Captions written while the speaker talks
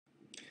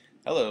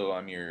Hello,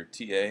 I'm your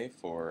TA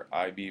for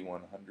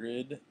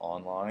IB100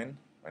 online.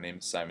 My name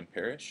is Simon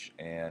Parrish,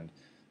 and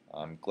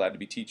I'm glad to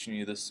be teaching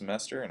you this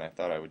semester, and I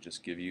thought I would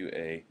just give you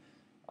a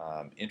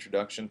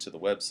introduction to the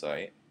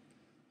website.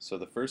 So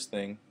the first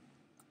thing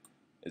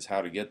is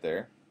how to get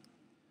there.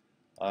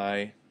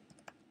 I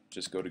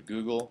just go to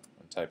Google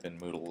and type in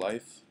Moodle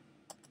Life.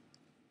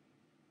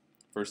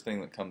 First thing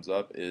that comes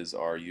up is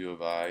our U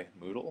of I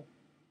Moodle.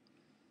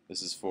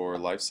 This is for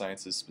life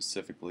sciences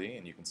specifically,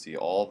 and you can see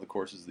all of the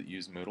courses that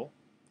use Moodle.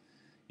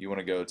 You want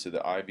to go to the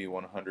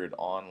IB100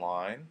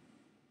 online.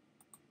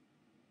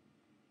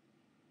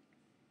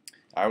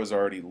 I was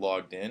already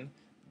logged in,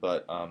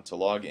 but to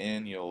log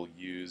in you'll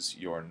use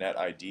your net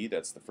ID.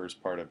 That's the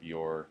first part of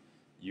your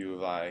U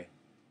of I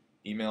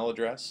email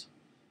address,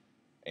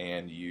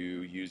 and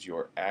you use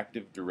your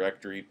Active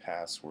Directory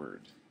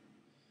password.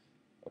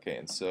 Okay,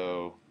 and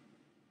so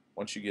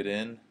once you get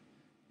in,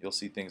 you'll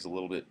see things a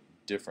little bit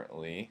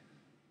differently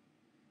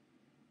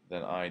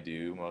than I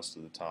do most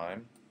of the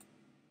time.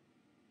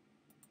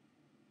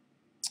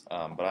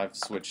 But I've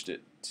switched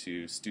it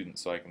to student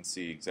so I can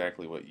see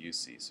exactly what you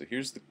see. So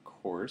here's the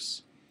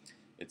course.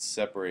 It's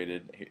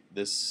separated.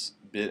 This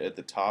bit at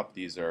the top,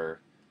 these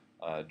are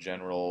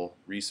general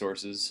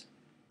resources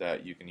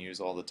that you can use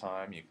all the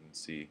time. You can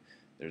see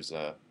there's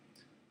a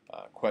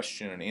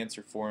question and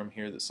answer forum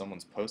here that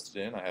someone's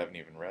posted in. I haven't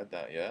even read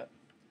that yet.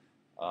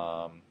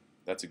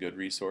 That's a good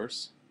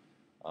resource.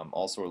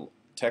 Also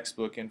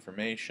textbook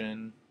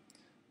information.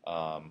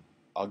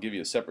 I'll give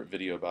you a separate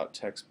video about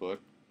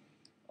textbook.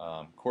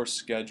 Course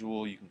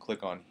schedule, you can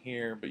click on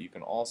here, but you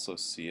can also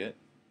see it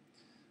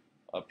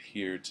up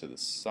here to the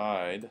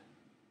side.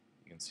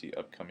 You can see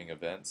upcoming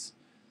events.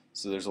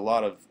 So there's a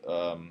lot of,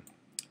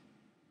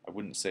 I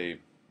wouldn't say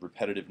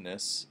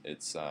repetitiveness,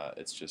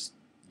 it's just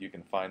you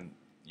can find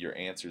your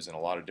answers in a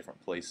lot of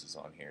different places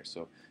on here.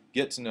 So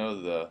get to know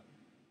the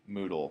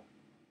Moodle.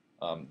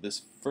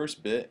 This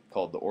first bit,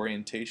 called the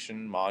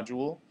orientation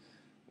module,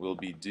 will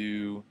be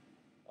due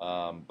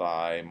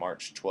by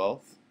March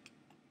 12th.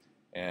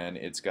 And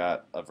it's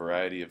got a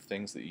variety of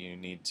things that you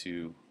need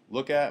to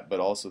look at,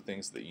 but also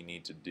things that you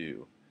need to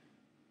do.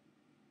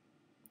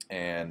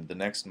 And the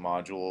next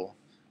module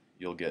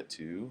you'll get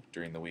to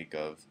during the week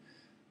of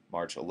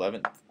March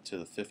 11th to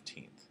the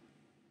 15th.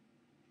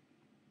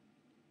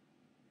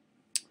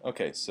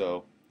 Okay,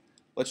 so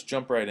let's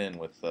jump right in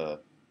with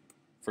the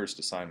first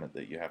assignment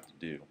that you have to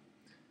do.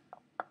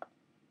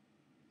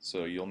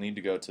 So you'll need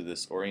to go to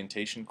this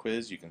orientation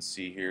quiz. You can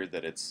see here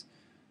that it's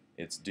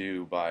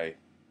due by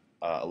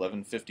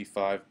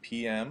 11:55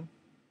 p.m.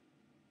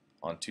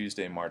 on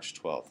Tuesday, March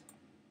 12th.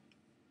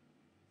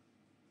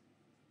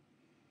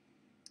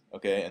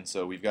 Okay, and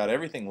so we've got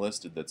everything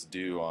listed that's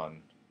due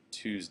on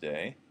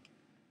Tuesday,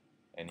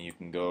 and you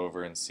can go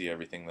over and see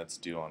everything that's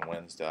due on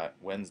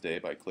Wednesday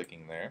by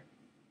clicking there.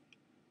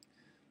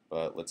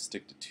 But let's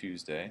stick to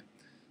Tuesday.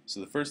 So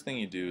the first thing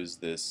you do is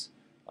this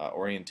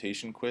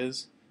orientation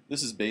quiz.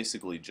 This is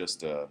basically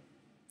just a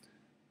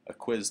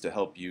quiz to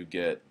help you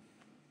get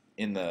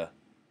in the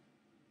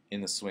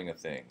swing of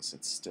things.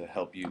 It's to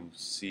help you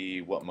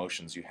see what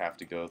motions you have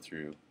to go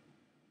through.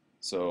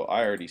 So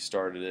I already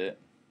started it,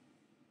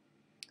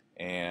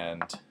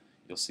 and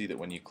you'll see that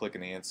when you click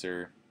an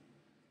answer,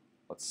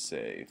 let's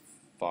say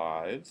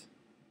 5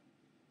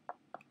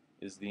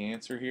 is the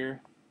answer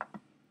here,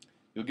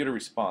 you'll get a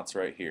response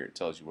right here. It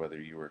tells you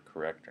whether you were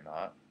correct or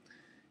not.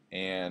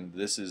 And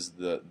this is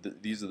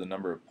these are the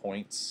number of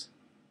points.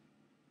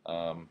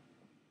 And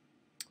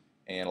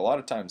a lot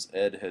of times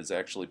Ed has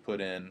actually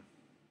put in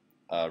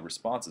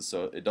responses,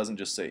 so it doesn't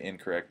just say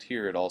incorrect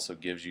here, it also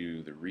gives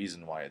you the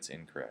reason why it's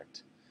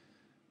incorrect.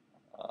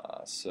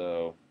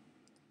 So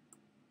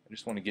I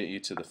just want to get you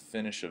to the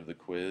finish of the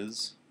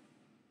quiz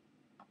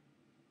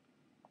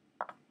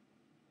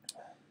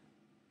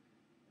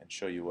and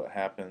show you what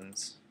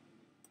happens.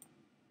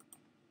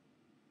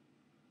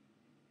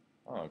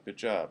 Oh, good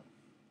job.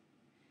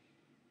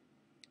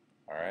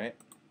 Alright,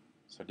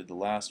 so I did the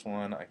last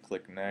one, I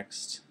click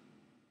next.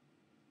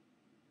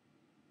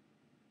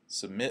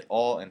 Submit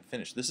all and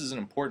finish. This is an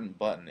important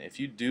button. If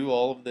you do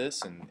all of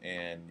this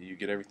and you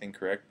get everything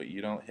correct but you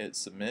don't hit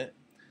submit,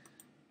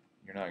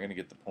 you're not going to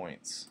get the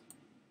points.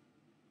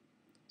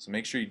 So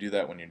make sure you do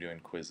that when you're doing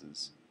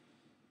quizzes.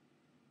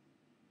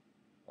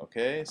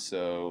 Okay,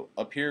 so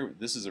up here,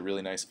 this is a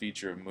really nice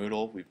feature of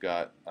Moodle. We've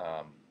got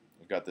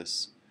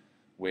this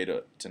way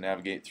to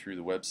navigate through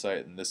the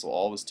website, and this will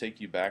always take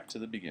you back to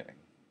the beginning.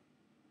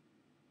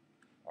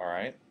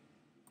 Alright,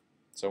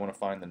 so I want to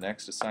find the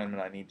next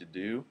assignment I need to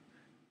do.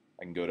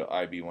 I can go to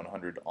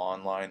IB100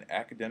 Online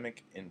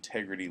Academic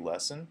Integrity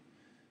Lesson.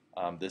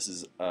 This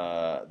is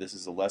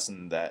a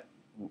lesson that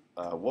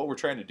what we're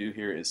trying to do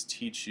here is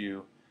teach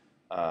you,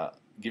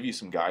 give you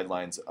some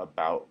guidelines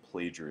about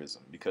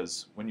plagiarism.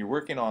 Because when you're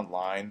working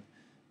online,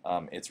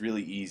 it's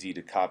really easy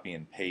to copy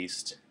and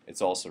paste.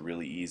 It's also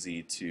really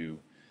easy to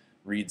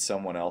read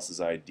someone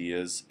else's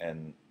ideas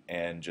and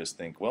just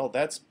think, well,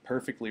 that's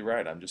perfectly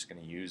right, I'm just going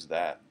to use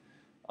that.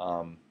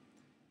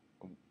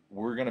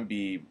 We're going to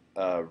be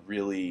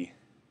really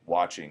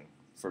watching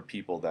for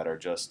people that are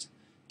just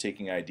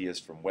taking ideas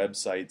from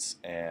websites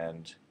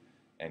and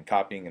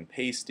copying and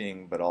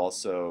pasting, but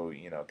also,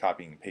 you know,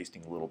 copying and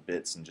pasting little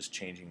bits and just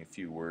changing a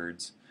few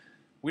words.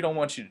 We don't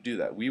want you to do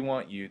that. We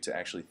want you to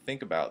actually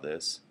think about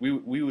this. We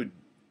would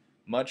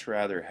much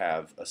rather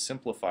have a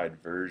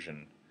simplified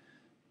version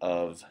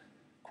of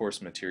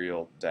course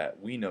material that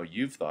we know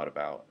you've thought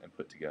about and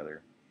put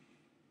together,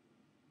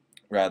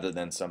 rather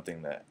than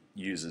something that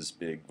uses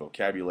big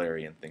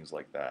vocabulary and things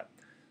like that.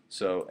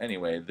 So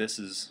anyway, this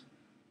is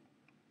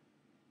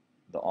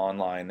the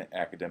online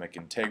academic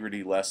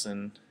integrity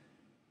lesson.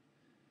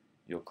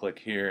 You'll click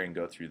here and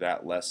go through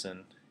that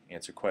lesson,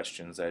 answer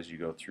questions as you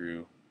go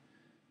through.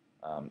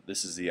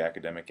 This is the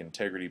academic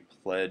integrity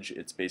pledge.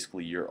 It's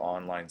basically your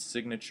online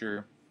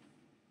signature.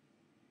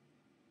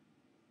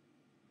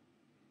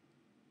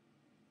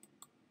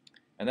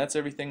 And that's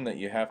everything that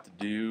you have to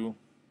do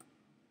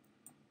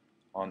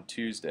on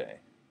Tuesday.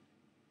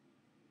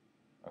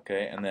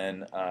 Okay, and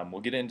then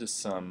we'll get into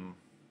some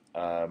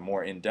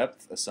more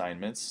in-depth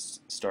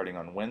assignments starting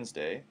on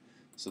Wednesday.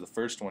 So the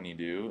first one you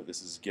do,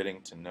 this is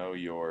getting to know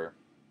your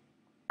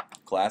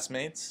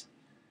classmates.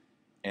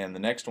 And the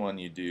next one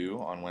you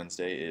do on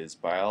Wednesday is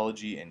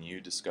Biology and You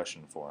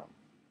Discussion Forum.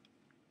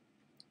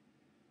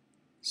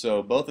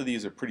 So both of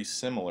these are pretty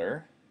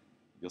similar.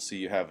 You'll see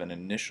you have an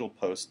initial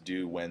post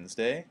due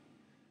Wednesday,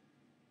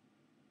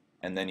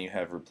 and then you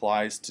have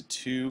replies to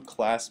 2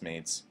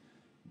 classmates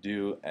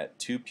due at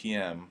 2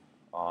 p.m.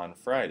 on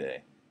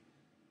Friday.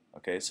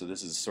 Okay, so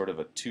this is sort of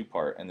a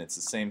 2-part, and it's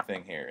the same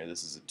thing here.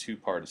 This is a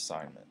 2-part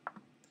assignment.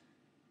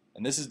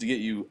 And this is to get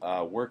you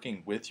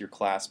working with your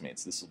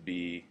classmates. This will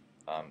be,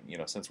 you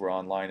know, since we're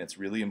online, it's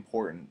really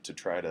important to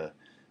try to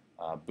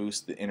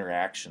boost the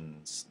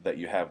interactions that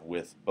you have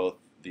with both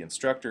the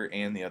instructor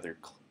and the other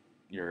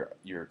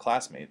your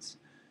classmates.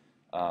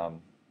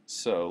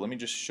 So let me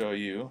just show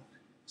you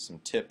some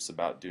tips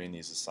about doing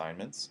these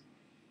assignments.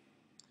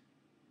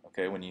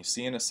 Okay, when you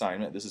see an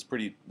assignment, this is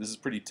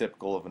pretty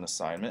typical of an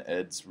assignment.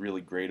 Ed's really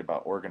great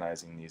about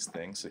organizing these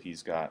things. So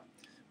he's got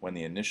when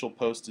the initial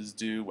post is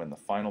due, when the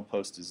final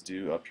post is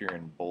due, up here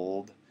in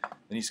bold.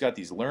 Then he's got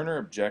these learner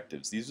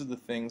objectives. These are the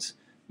things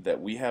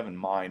that we have in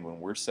mind when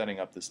we're setting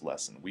up this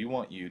lesson. We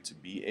want you to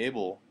be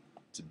able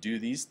to do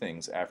these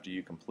things after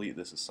you complete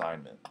this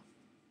assignment.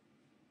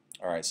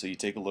 Alright, so you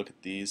take a look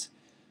at these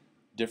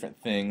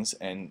different things,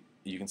 and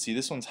you can see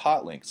this one's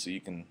hot linked, so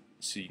you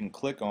can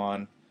click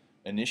on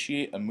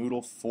Initiate a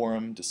Moodle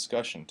Forum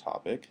Discussion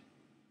Topic,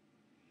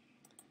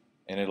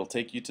 and it'll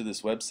take you to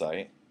this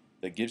website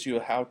that gives you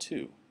a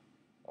how-to.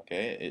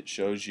 Okay, it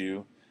shows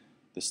you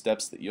the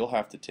steps that you'll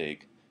have to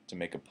take to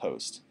make a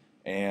post,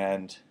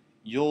 and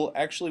you'll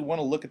actually want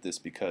to look at this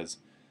because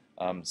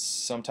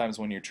sometimes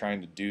when you're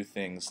trying to do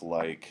things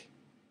like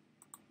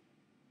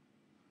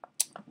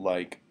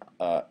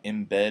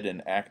embed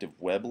an active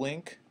web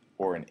link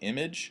or an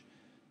image,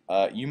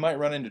 you might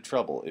run into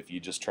trouble if you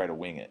just try to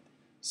wing it.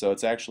 So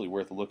it's actually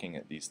worth looking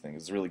at these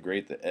things. It's really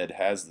great that Ed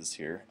has this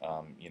here.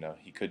 You know,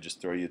 he could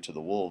just throw you to the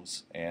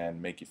wolves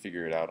and make you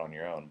figure it out on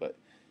your own, but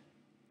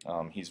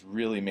he's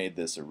really made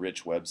this a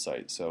rich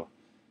website. So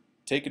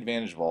take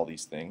advantage of all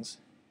these things.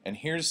 And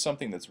here's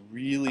something that's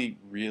really,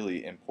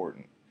 really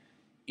important.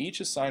 Each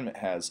assignment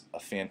has a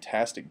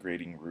fantastic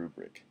grading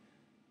rubric.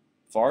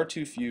 Far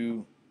too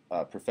few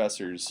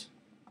professors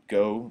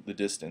go the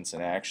distance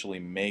and actually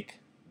make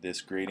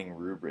this grading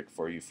rubric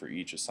for you for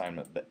each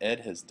assignment, but Ed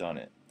has done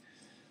it.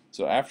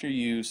 So after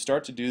you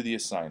start to do the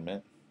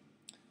assignment,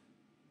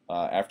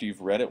 after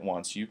you've read it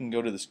once, you can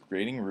go to this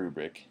grading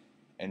rubric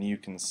and you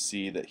can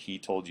see that he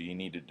told you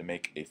needed to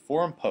make a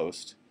forum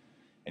post,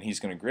 and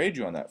he's going to grade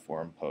you on that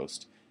forum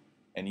post.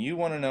 And you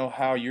want to know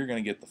how you're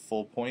going to get the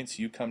full points,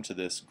 you come to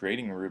this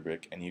grading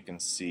rubric and you can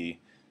see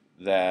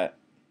that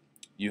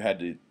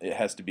it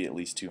has to be at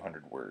least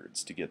 200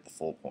 words to get the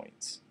full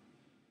points.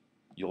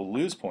 You'll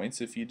lose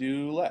points if you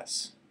do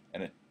less,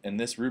 and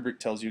this rubric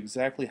tells you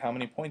exactly how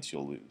many points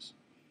you'll lose.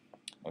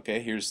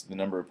 Okay, here's the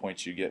number of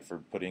points you get for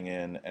putting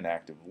in an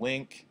active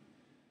link,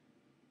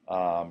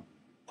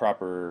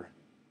 proper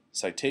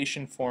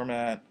citation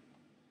format,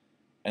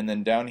 and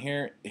then down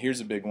here, here's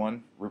a big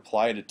one,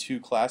 reply to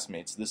 2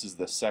 classmates. This is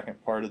the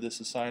second part of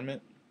this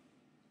assignment.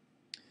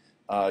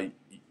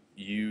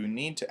 You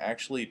need to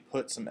actually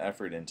put some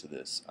effort into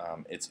this.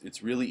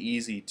 It's really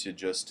easy to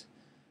just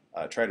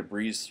try to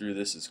breeze through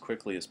this as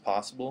quickly as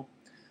possible.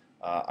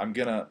 I'm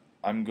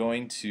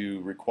going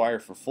to require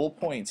for full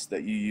points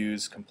that you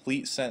use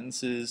complete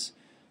sentences,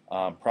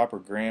 proper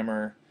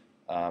grammar,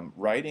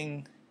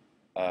 writing.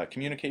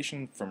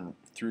 Communication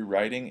through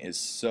writing is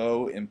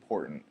so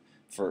important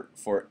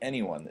for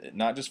anyone,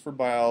 not just for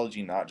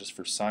biology, not just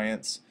for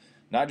science,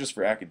 not just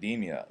for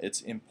academia.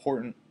 It's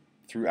important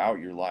throughout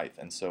your life,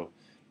 and so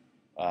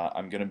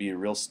I'm going to be a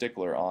real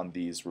stickler on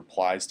these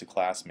replies to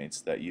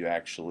classmates, that you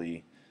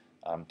actually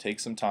take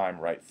some time,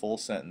 write full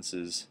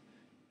sentences,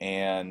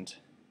 and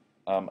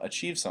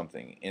achieve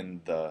something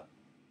in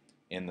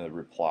the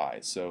reply.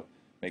 So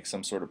make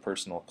some sort of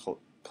personal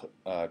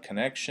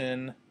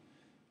connection,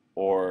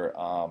 or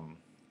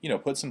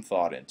put some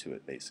thought into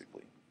it,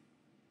 basically.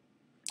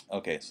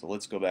 Okay, so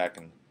let's go back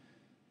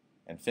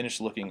and finish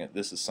looking at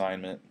this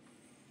assignment.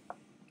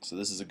 So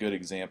this is a good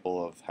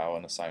example of how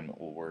an assignment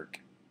will work.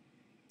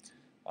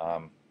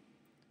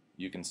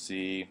 You can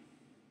see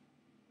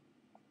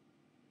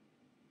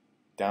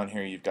down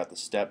here you've got the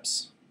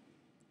steps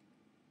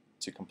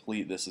to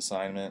complete this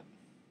assignment.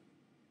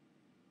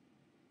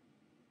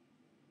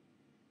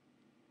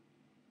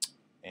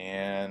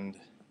 And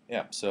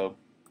yeah, so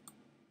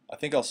I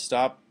think I'll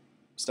stop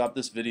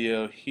this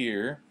video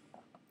here,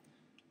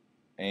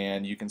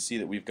 and you can see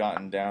that we've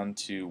gotten down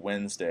to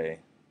Wednesday.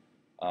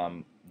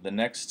 The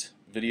next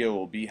video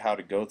will be how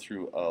to go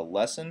through a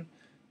lesson,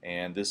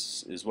 and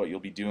this is what you'll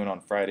be doing on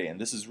Friday, and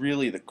this is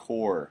really the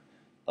core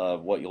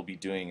of what you'll be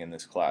doing in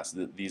this class.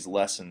 These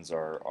lessons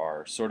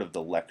are sort of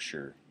the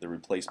lecture, the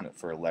replacement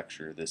for a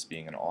lecture, this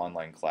being an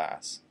online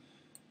class.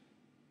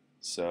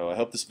 So I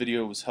hope this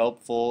video was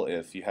helpful.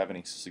 If you have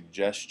any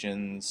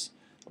suggestions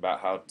about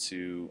how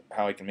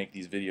I can make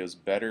these videos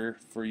better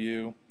for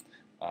you,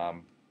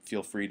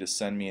 feel free to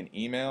send me an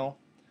email,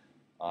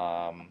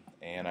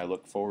 and I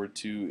look forward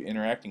to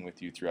interacting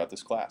with you throughout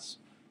this class.